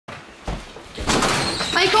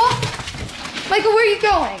Michael? Michael, where are you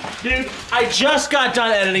going? Dude, I just got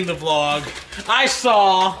done editing the vlog. I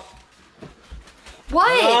saw...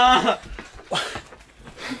 What?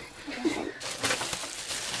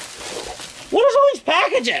 What is all these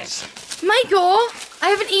packages? Michael, I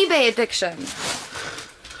have an eBay addiction.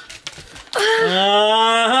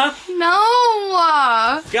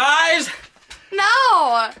 No. Guys.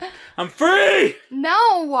 No. I'm free.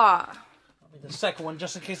 No. I'll make the second one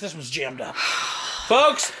just in case this one's jammed up.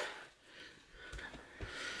 Folks.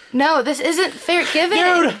 No, this isn't fair. Give it.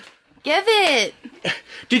 Dude. Give it.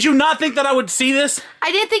 Did you not think that I would see this? I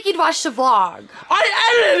didn't think you'd watch the vlog.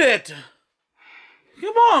 I edited it.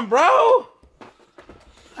 Come on, bro.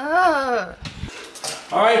 All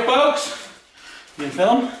right, folks. You gonna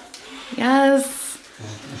film? Yes.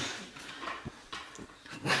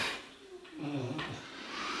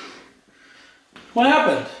 What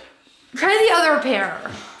happened? Try the other pair.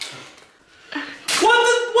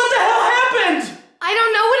 What the hell happened? I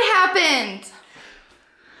don't know what happened.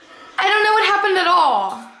 I don't know what happened at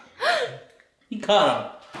all. He cut him.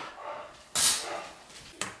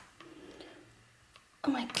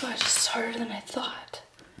 Oh my gosh, it's harder than I thought.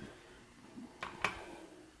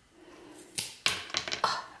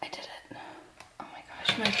 Oh, I did it. Oh my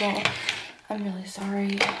gosh, Michael, I'm really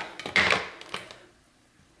sorry.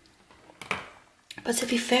 But to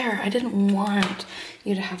be fair, I didn't want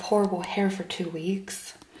you to have horrible hair for 2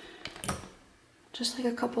 weeks. Just like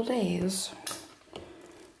a couple days.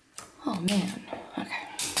 Oh man, okay.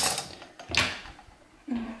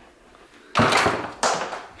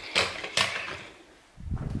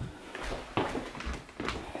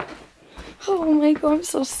 Oh my god, I'm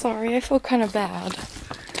so sorry. I feel kind of bad.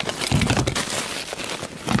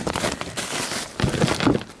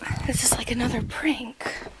 This is like another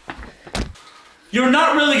prank. You're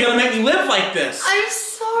not really gonna make me live like this. I'm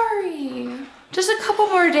sorry. Just a couple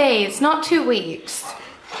more days, not 2 weeks.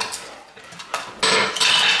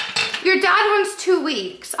 Your dad wants 2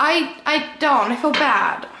 weeks. I don't. I feel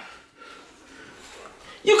bad.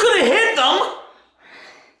 You could have hit them.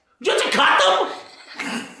 You have to cut them.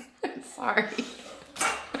 I'm sorry.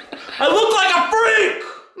 I look like a freak.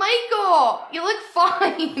 Michael, you look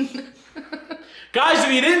fine. Guys,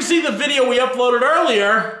 if you didn't see the video we uploaded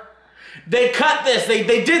earlier, they cut this. They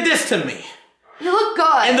did this to me. You look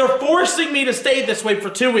good. And they're forcing me to stay this way for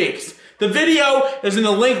 2 weeks. The video is in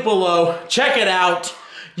the link below. Check it out.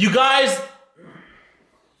 You guys...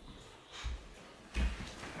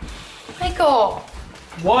 Michael.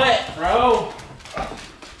 What, bro?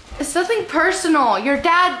 It's nothing personal. Your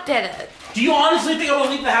dad did it. Do you honestly think I'm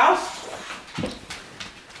gonna leave the house?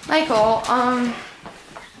 Michael,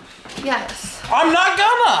 yes. I'm not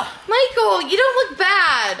gonna. Michael, you don't look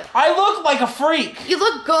bad. I look like a freak. You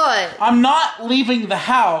look good. I'm not leaving the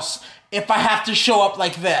house if I have to show up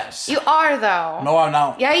like this. You are, though. No, I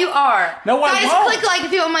don't. Yeah, you are. No, I Guys, won't. click like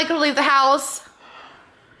if you want Michael to leave the house.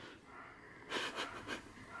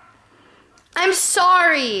 I'm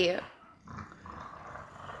sorry.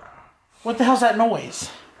 What the hell's that noise?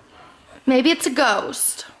 Maybe it's a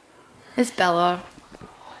ghost. It's Bella.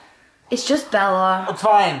 It's just Bella. It's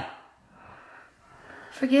fine.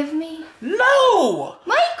 Forgive me? No!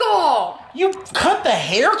 Michael! You cut the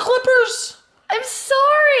hair clippers? I'm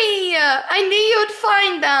sorry. I knew you would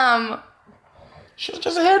find them. Should've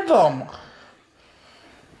just hid them.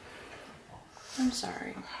 I'm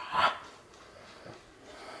sorry.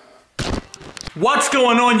 What's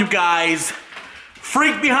going on, you guys?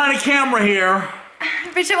 Freak behind a camera here.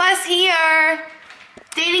 Bridget was here.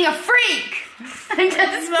 Dating a freak. I'm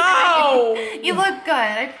just No! kidding. You look good,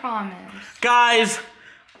 I promise. Guys,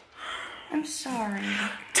 I'm sorry.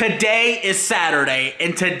 today is Saturday,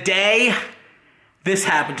 and today, this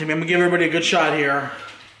happened to me. I'm gonna give everybody a good shot here.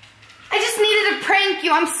 I just needed to prank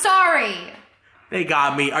you. I'm sorry. They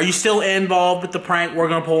got me. Are you still involved with the prank we're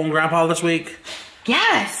gonna pull on Grandpa this week?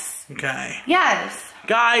 Yes. Okay. Yes.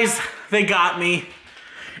 Guys, they got me.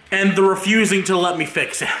 And they're refusing to let me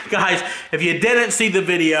fix it. Guys, if you didn't see the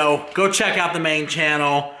video, go check out the main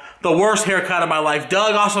channel. The worst haircut of my life.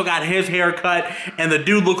 Doug also got his haircut, and the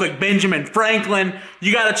dude looked like Benjamin Franklin.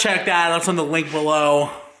 You gotta check that out. That's on the link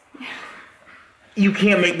below. You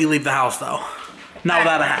can't make me leave the house, though. Not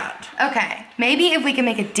without a hat. Okay, maybe if we can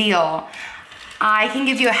make a deal, I can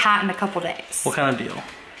give you a hat in a couple days. What kind of deal?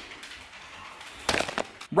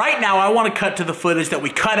 Right now, I want to cut to the footage that we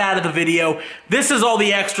cut out of the video. This is all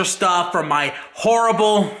the extra stuff from my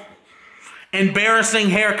horrible, embarrassing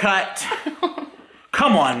haircut.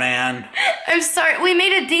 Come on, man. I'm sorry, we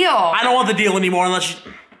made a deal. I don't want the deal anymore unless you...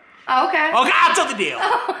 Oh, okay. Okay, I'll tell the deal.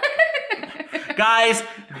 Guys,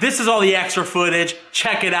 this is all the extra footage.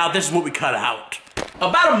 Check it out. This is what we cut out.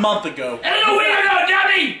 About a month ago. It's a week ago,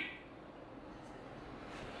 dummy!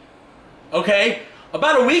 Okay,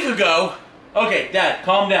 about a week ago. Okay, Dad,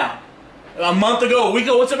 calm down. A month ago, a week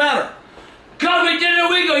ago, what's the matter? Cause we did it a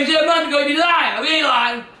week ago. You said a month ago. You lying. We ain't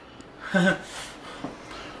lying.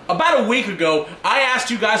 About a week ago, I asked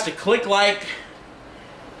you guys to click like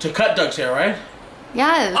to cut Doug's hair, right?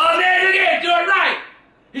 Yes. Oh, man, look at it. Do it right.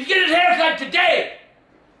 He's getting his haircut today.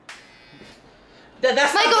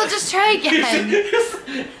 That's Michael, just try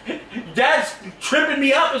again. Dad's tripping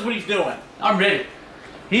me up is what he's doing. I'm ready.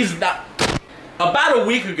 He's not. About a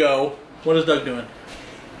week ago, what is Doug doing?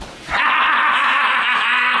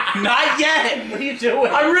 Not yet. What are you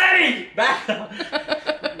doing? I'm ready. Back up.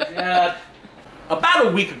 Yeah. About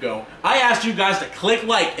a week ago, I asked you guys to click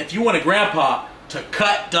like if you wanted Grandpa to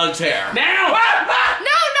cut Doug's hair. Now. No,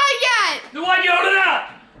 not yet. The one you hold it up.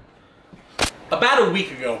 About a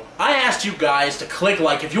week ago, I asked you guys to click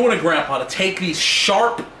like if you wanted Grandpa to take these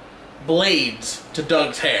sharp blades to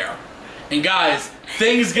Doug's hair. And guys,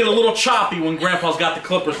 things get a little choppy when Grandpa's got the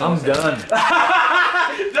clippers on. I'm done.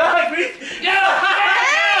 Doug, we...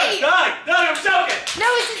 Hey! Doug, I'm joking! No,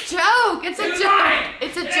 it's a joke. It's a joke.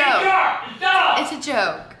 It's a joke. It's a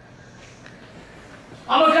joke.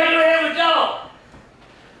 I'm gonna cut your hair with Doug.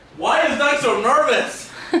 Why is Doug so nervous?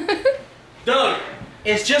 Doug,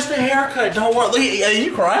 it's just a haircut. Don't worry. Are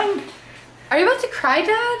you crying? Are you about to cry,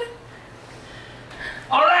 Dad?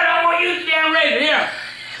 All right, I want to use the damn razor here.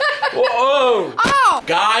 Whoa! Oh!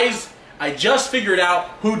 Guys, I just figured out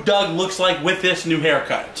who Doug looks like with this new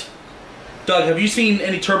haircut. Doug, have you seen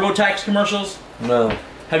any TurboTax commercials? No.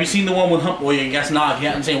 Have you seen the one with Well, I guess not. If you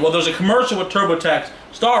haven't seen. Well, there's a commercial with TurboTax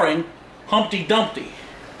starring Humpty Dumpty.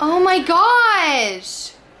 Oh my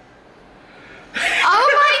gosh! Oh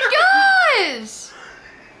my gosh!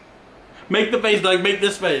 Make the face, Doug. Make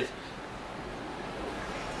this face.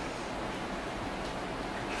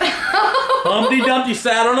 Humpty Dumpty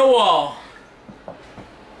sat on a wall.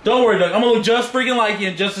 Don't worry, Doug. I'm gonna look just freaking like you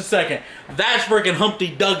in just a second. That's freaking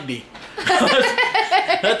Humpty Dumpty.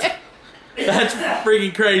 That's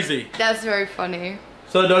freaking crazy. That's very funny.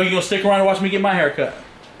 So, Doug, you gonna stick around and watch me get my hair cut?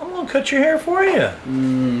 I'm gonna cut your hair for you.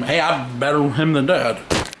 Hey, I'm better him than Dad.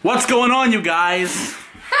 What's going on, you guys?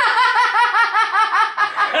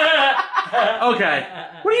 Okay.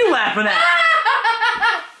 What are you laughing at?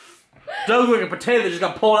 Doug like a potato that just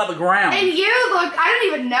got pulled out of the ground. And you look, I don't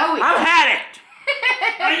even know you. I've had it!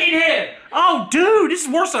 I need hair. Oh, dude, this is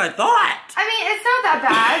worse than I thought. I mean, it's not that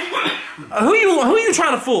bad. Who you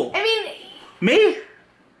trying to fool? I mean... Me?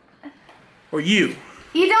 Or you?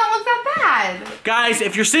 You don't look that bad. Guys,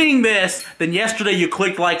 if you're seeing this, then yesterday you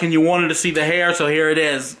clicked like and you wanted to see the hair, so here it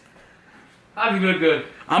is. I'm good.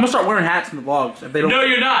 I'm gonna start wearing hats in the vlogs. If they don't... No,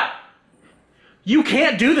 you're not. You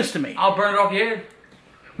can't do this to me. I'll burn it off your head.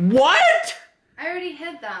 What? I already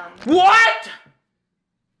hid them. What?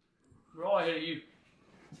 We're all ahead of you.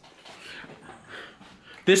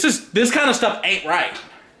 This kind of stuff ain't right.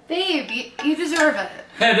 Babe, you deserve it.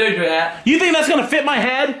 Hey, do that. You think that's gonna fit my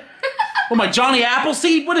head? What, my Johnny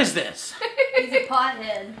Appleseed? What is this? He's a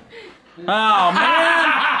pothead. Oh, man.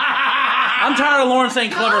 I'm tired of Lauren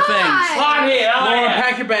saying clever things. I'm here. Lauren,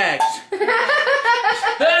 pack your bags.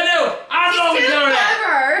 No, I know He's we're too doing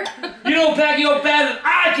that. clever. You don't pack your bags.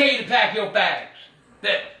 I tell you to pack your bags.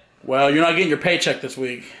 There. Well, you're not getting your paycheck this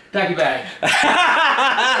week. Pack your bags.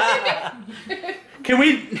 Can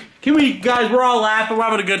we, guys, we're all laughing, we're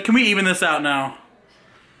having a good, can we even this out now?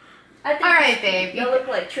 I think All right, babe. you look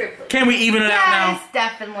like triplets. Can we even it out now? Yes,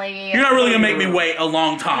 definitely. You're not really gonna make me wait a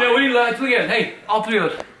long time. Yeah, we need to together. Hey, all three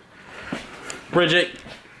of us. Bridget.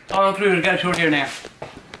 All three of us got short hair now.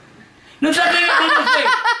 No,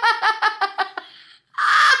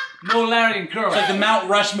 no Larry and Curly. It's like the Mount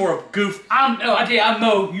Rushmore of goof. I tell you, I'm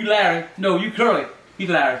Mo, you Larry. No, you Curly. He's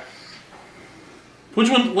Larry. Which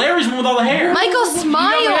one? Larry's the one with all the hair. Michael, You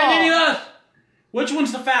don't have any of smile. us. Which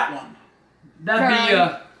one's the fat one? That'd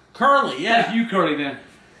be, Curly, yeah. that's you Curly then.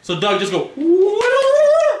 So Doug just go. He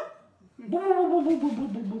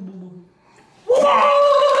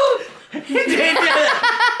did that.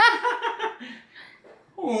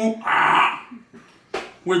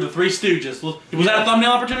 We're the Three Stooges. Was that a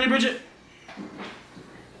thumbnail opportunity, Bridget?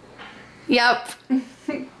 Yep.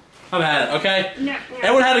 I've had it, okay?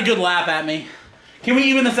 Everyone had a good laugh at me. Can we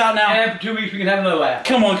even this out now? And for 2 weeks we can have another laugh.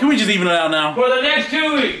 Come on, can we just even it out now? For the next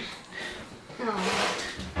 2 weeks,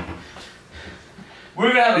 we're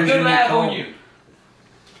gonna have a good laugh on you.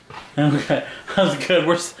 Okay, that was good.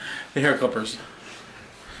 Where's the hair clippers?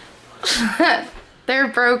 They're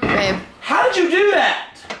broke, babe. How did you do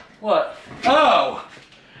that? What? Oh.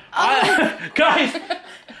 Guys,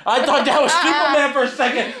 I thought that was Superman for a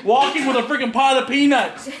second, walking with a freaking pot of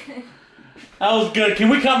peanuts. That was good. Can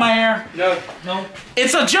we cut my hair? No. No.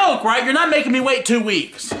 It's a joke, right? You're not making me wait 2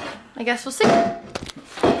 weeks. I guess we'll see.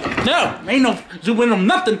 No, ain't no doing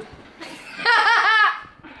nothing.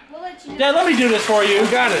 We'll let you know. Dad, let me do this for you.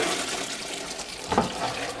 Got it.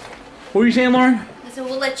 What were you saying, Lauren? So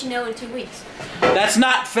we'll let you know in 2 weeks. That's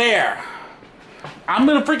not fair. I'm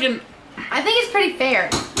gonna freaking... I think it's pretty fair.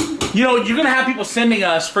 You know, you're gonna have people sending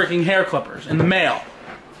us freaking hair clippers in the mail.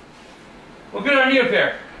 Well, good on you,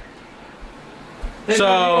 pair.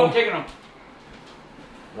 So... I'm taking them.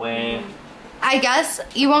 Wham. I guess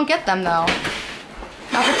you won't get them though.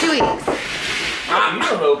 Not for 2 weeks. You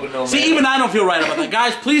don't open no See, even I don't feel right about that.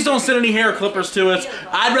 Guys, please don't send any hair clippers to us.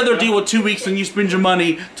 I'd rather deal with 2 weeks than you spend your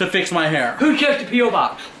money to fix my hair. Who checked the P.O.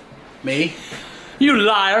 box? Me? You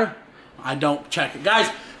liar. I don't check it.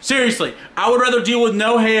 Guys, seriously, I would rather deal with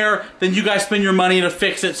no hair than you guys spend your money to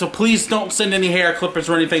fix it, so please don't send any hair clippers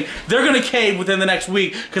or anything. They're gonna cave within the next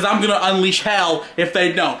week, because I'm gonna unleash hell if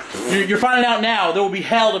they don't. You're finding out now, there will be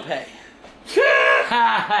hell to pay.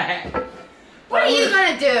 What are you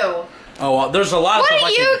gonna do? Oh, well, there's a lot of What stuff are I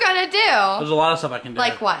you can do. gonna do? There's a lot of stuff I can do.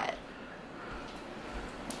 Like what?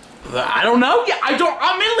 I don't know. Yeah, I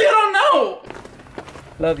don't know.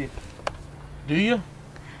 Love you. Do you?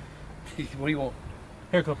 What do you want?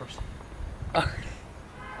 Hair clippers. I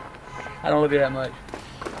don't love you that much.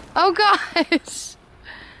 Oh gosh.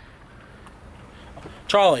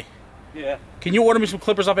 Charlie, Yeah. can you order me some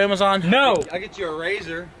clippers off Amazon? No. I'll get you a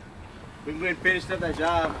razor. We can go ahead and finish up that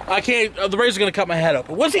job. I can't. The razor's gonna cut my head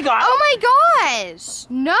open. What's he got? Oh my gosh.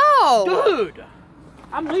 No. Dude,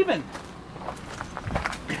 I'm leaving.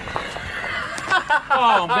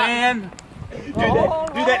 Oh man. Dude,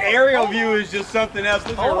 that aerial view is just something else.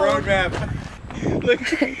 Look at your road map. Look,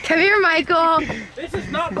 Come here, Michael. This is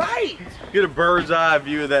not right. get a bird's eye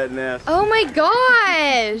view of that nest. Oh my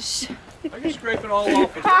gosh. Are you scraping all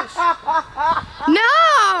off of this?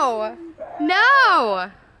 No.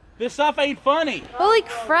 No. This stuff ain't funny. Holy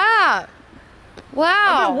crap.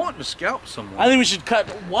 Wow. wanting to scalp someone. I think we should cut.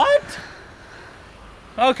 What?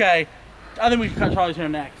 Okay. I think we should cut Charlie's hair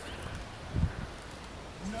next.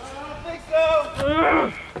 No, I don't think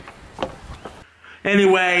so.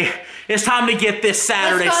 Anyway, it's time to get this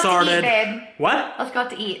Saturday Let's go out to started. eat, babe. What? Let's go out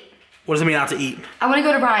to eat. What does it mean out to eat? I want to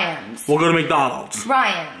go to Ryan's. We'll go to McDonald's.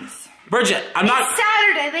 Ryan's. Bridget, I'm not. It's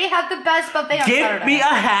Saturday. They have the best buffet on Give Saturday. me a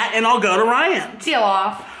hat and I'll go to Ryan's. Deal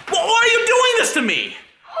off. Well, why are you doing this to me?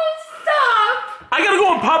 Oh, stop. I gotta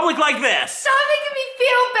go in public like this. Stop making me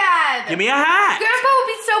feel bad. Give me a hat. Grandpa will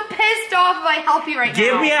be so pissed off if I help you right now.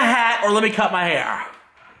 Give me a hat or let me cut my hair.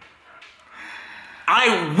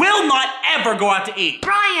 I will not ever go out to eat.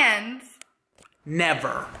 Ryan's.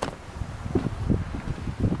 Never.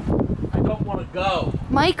 I don't want to go.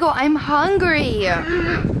 Michael, I'm hungry.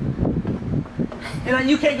 And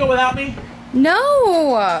you can't go without me?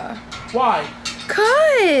 No. Why?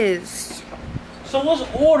 'Cause. So let's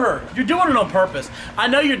order. You're doing it on purpose. I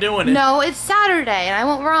know you're doing it. No, it's Saturday and I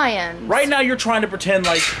want Ryan's. Right now you're trying to pretend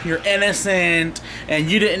like you're innocent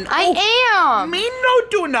and you didn't. I am. Me no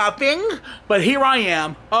do nothing. But here I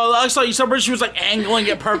am. Oh, I saw you. Somebody, she was like angling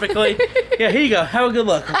it perfectly. Yeah, here you go. Have a good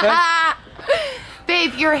look, okay?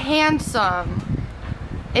 Babe, you're handsome.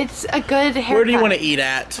 It's a good haircut. Where do you want to eat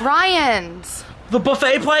at? Ryan's. The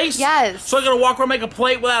buffet place? Yes. So I gotta walk around and make a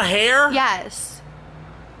plate without hair? Yes.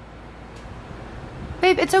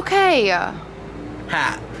 Babe, it's okay.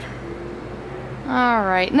 Hat. All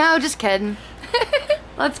right. No, just kidding.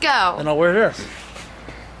 Let's go. Then I'll wear this.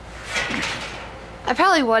 I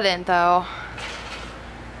probably wouldn't, though.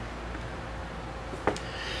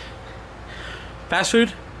 Fast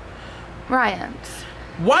food? Ryan's.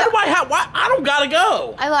 Why do I have? Why? I don't gotta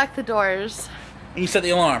go. I locked the doors. And you set the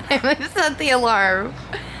alarm. I set the alarm.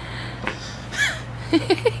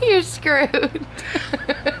 You're screwed.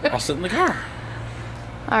 I'll sit in the car.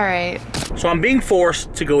 All right. So I'm being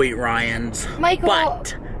forced to go eat Ryan's. Michael,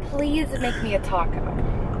 But please make me a taco.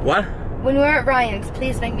 what? When we're at Ryan's,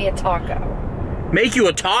 please make me a taco. Make you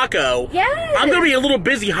a taco? Yes. I'm gonna be a little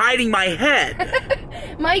busy hiding my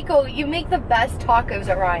head. Michael, you make the best tacos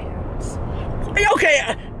at Ryan's.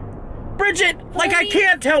 Okay, Bridget, like I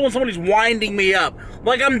can't tell when somebody's winding me up.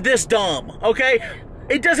 Like I'm this dumb, okay?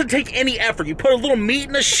 It doesn't take any effort. You put a little meat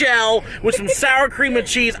in a shell with some sour cream and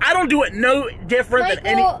cheese. I don't do it no different than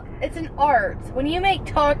any... Michael, it's an art. When you make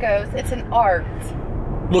tacos, it's an art.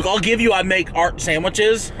 Look, I'll give you I make art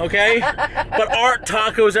sandwiches, okay? But art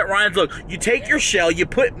tacos at Ryan's, look, you take your shell, you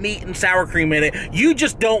put meat and sour cream in it. You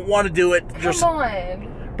just don't want to do it. Come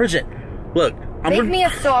on. Bridget, look, Make me a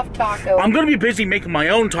soft taco. I'm gonna be busy making my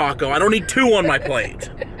own taco. I don't need two on my plate.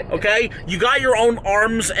 Okay? You got your own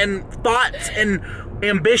arms and thoughts and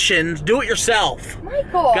ambitions. Do it yourself.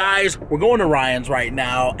 Michael. Guys, we're going to Ryan's right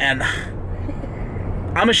now, and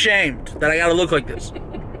I'm ashamed that I gotta look like this.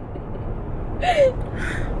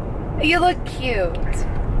 You look cute.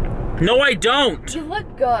 No, I don't. You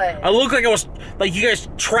look good. I look like like you guys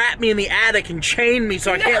trapped me in the attic and chained me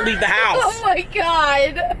so I can't leave the house. Oh my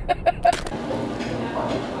god.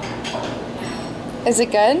 Is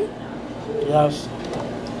it good? Yes.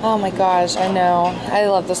 Oh my gosh, I know. I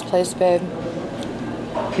love this place, babe.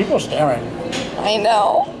 People are staring. I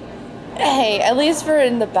know. Hey, at least we're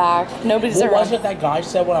in the back. Nobody's What around. was it that guy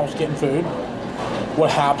said when I was getting food? What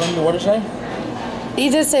happened? What did he say? He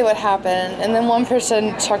did say what happened, and then one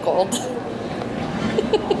person chuckled.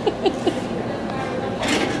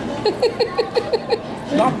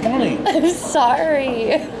 Not funny. I'm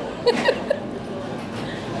sorry.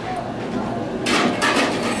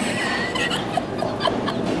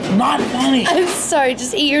 Not funny. I'm sorry,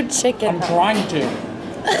 just eat your chicken. I'm trying to.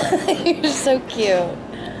 You're so cute.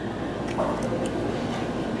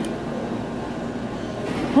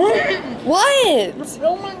 What?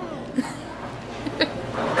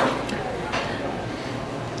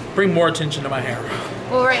 Bring more attention to my hair.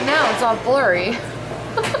 Well, right now it's all blurry.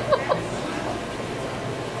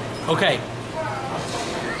 Okay.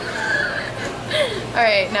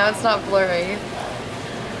 Alright, now it's not blurry.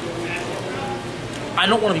 I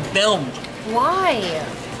don't want to be filmed. Why?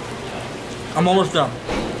 I'm almost done.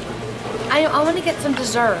 I want to get some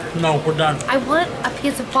dessert. No, we're done. I want a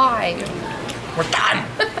piece of pie. We're done.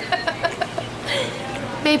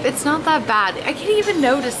 Babe, it's not that bad. I can't even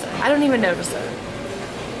notice it. I don't even notice it.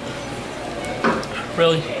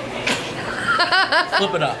 Really?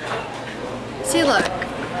 Flip it up. See, look.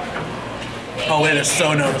 Oh, it is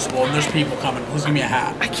so noticeable, and there's people coming. Please give me a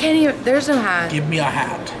hat. I can't even. There's no hat. Give me a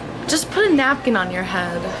hat. Just put a napkin on your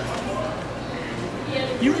head.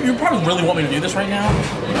 You probably really want me to do this right now?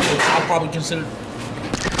 I'll probably consider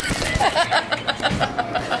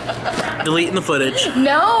deleting the footage.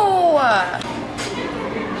 No!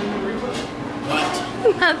 What?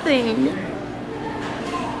 Nothing.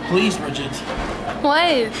 Please, Bridget.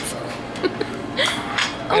 What? Please,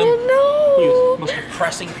 Oh most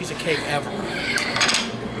depressing piece of cake ever. no!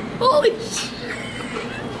 Holy shit.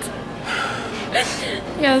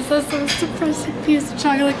 Yes, that's the most depressing piece of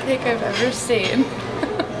chocolate cake I've ever seen.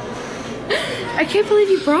 I can't believe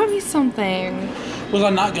you brought me something. Was I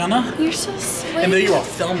not gonna? You're so sweet. And then you are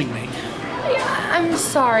filming me. I'm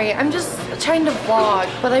sorry. I'm just trying to vlog,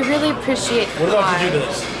 but I really appreciate the What do I have to pie. do to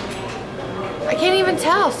this? I can't even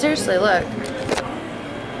tell. Seriously, look.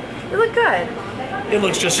 You look good. It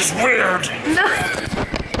looks just as weird. No.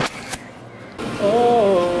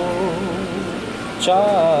 Oh,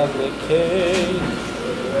 chocolate cake.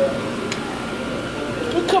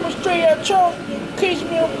 We're coming straight out of Charleston. Case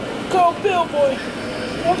me call Bill boy.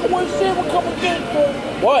 Uncle Wayne said we're coming to get it, boy.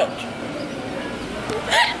 What?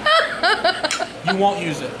 You won't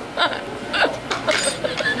use it.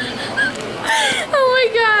 Oh my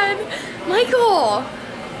god. Michael.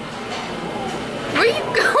 Where are you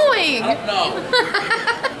going? I don't know.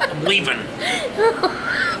 I'm leaving.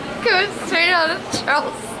 Going straight out of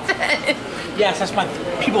Charleston. Yes, that's my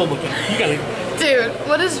people looking. You gotta. Dude,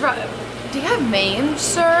 what is wrong? Do you have mange,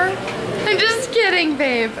 sir? I'm just kidding,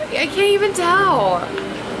 babe. I can't even tell.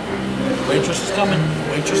 Waitress is coming.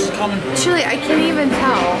 Waitress is coming. Truly, I can't even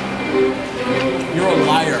tell. You're a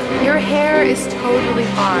liar. Your hair is totally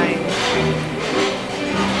fine.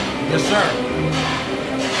 Yes, sir.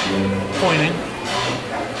 Pointing.